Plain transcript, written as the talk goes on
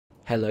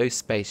Hello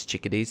Space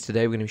Chickadees,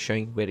 today we're going to be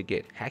showing you where to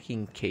get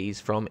hacking keys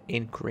from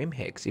in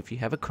GrimHex if you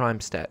have a crime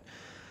stat.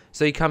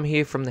 So you come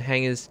here from the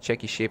hangars,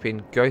 check your ship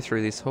in, go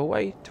through this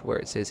hallway to where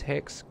it says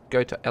Hex,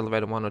 go to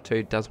elevator 1 or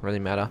 2, doesn't really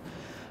matter.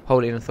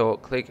 Hold in a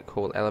thought, click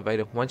call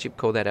elevator. Once you've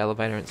called that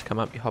elevator and it's come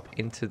up, you hop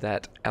into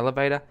that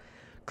elevator,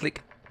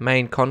 click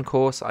main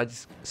concourse. I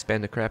just spam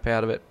the crap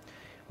out of it.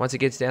 Once it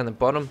gets down the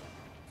bottom,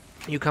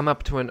 you come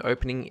up to an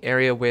opening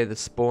area where the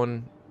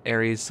spawn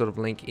areas sort of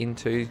link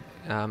into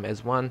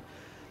as one.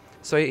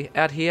 So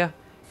out here,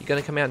 you're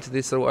going to come out into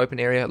this little open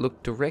area,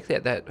 look directly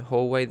at that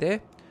hallway there.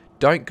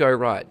 Don't go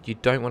right, you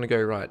don't want to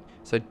go right.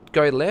 So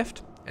go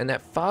left, and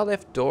that far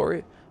left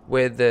door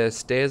where the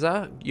stairs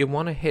are, you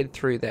want to head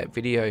through that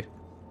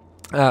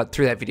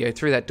through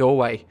that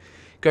doorway.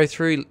 Go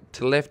through to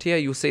the left here,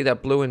 you'll see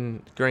that blue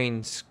and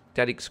green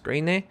static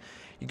screen there.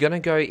 You're going to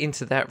go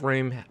into that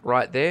room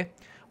right there.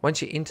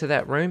 Once you're into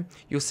that room,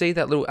 you'll see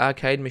that little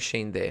arcade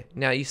machine there.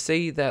 Now you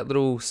see that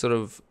little sort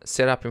of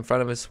setup in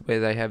front of us where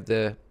they have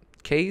the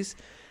keys.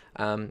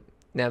 Now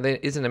there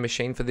isn't a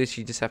machine for this,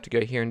 you just have to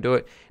go here and do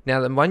it. Now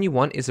the one you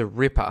want is a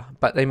ripper,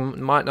 but they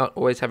might not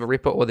always have a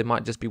ripper, or there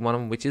might just be one of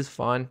them, which is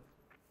fine.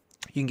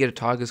 You can get a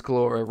tiger's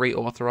claw or a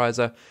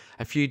reauthorizer,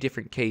 a few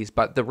different keys,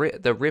 but the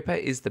ripper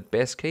is the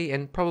best key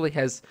and probably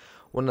has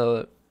one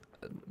of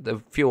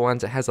the fewer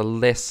ones that has a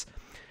less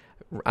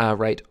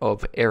rate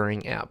of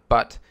erroring out.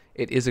 But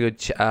it is a good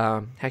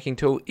hacking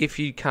tool. If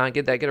you can't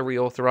get that, get a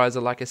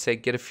reauthorizer. Like I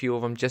said, get a few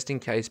of them just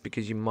in case,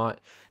 because you might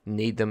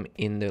need them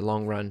in the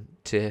long run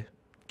to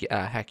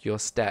hack your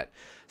stat.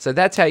 So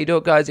that's how you do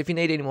it, guys. If you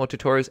need any more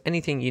tutorials,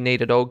 anything you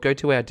need at all, go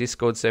to our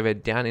Discord server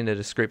down in the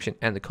description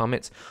and the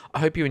comments. I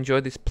hope you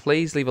enjoyed this.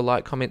 Please leave a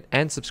like, comment,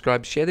 and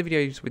subscribe. Share the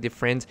videos with your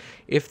friends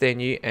if they're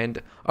new,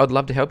 and I'd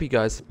love to help you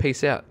guys.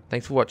 Peace out.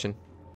 Thanks for watching.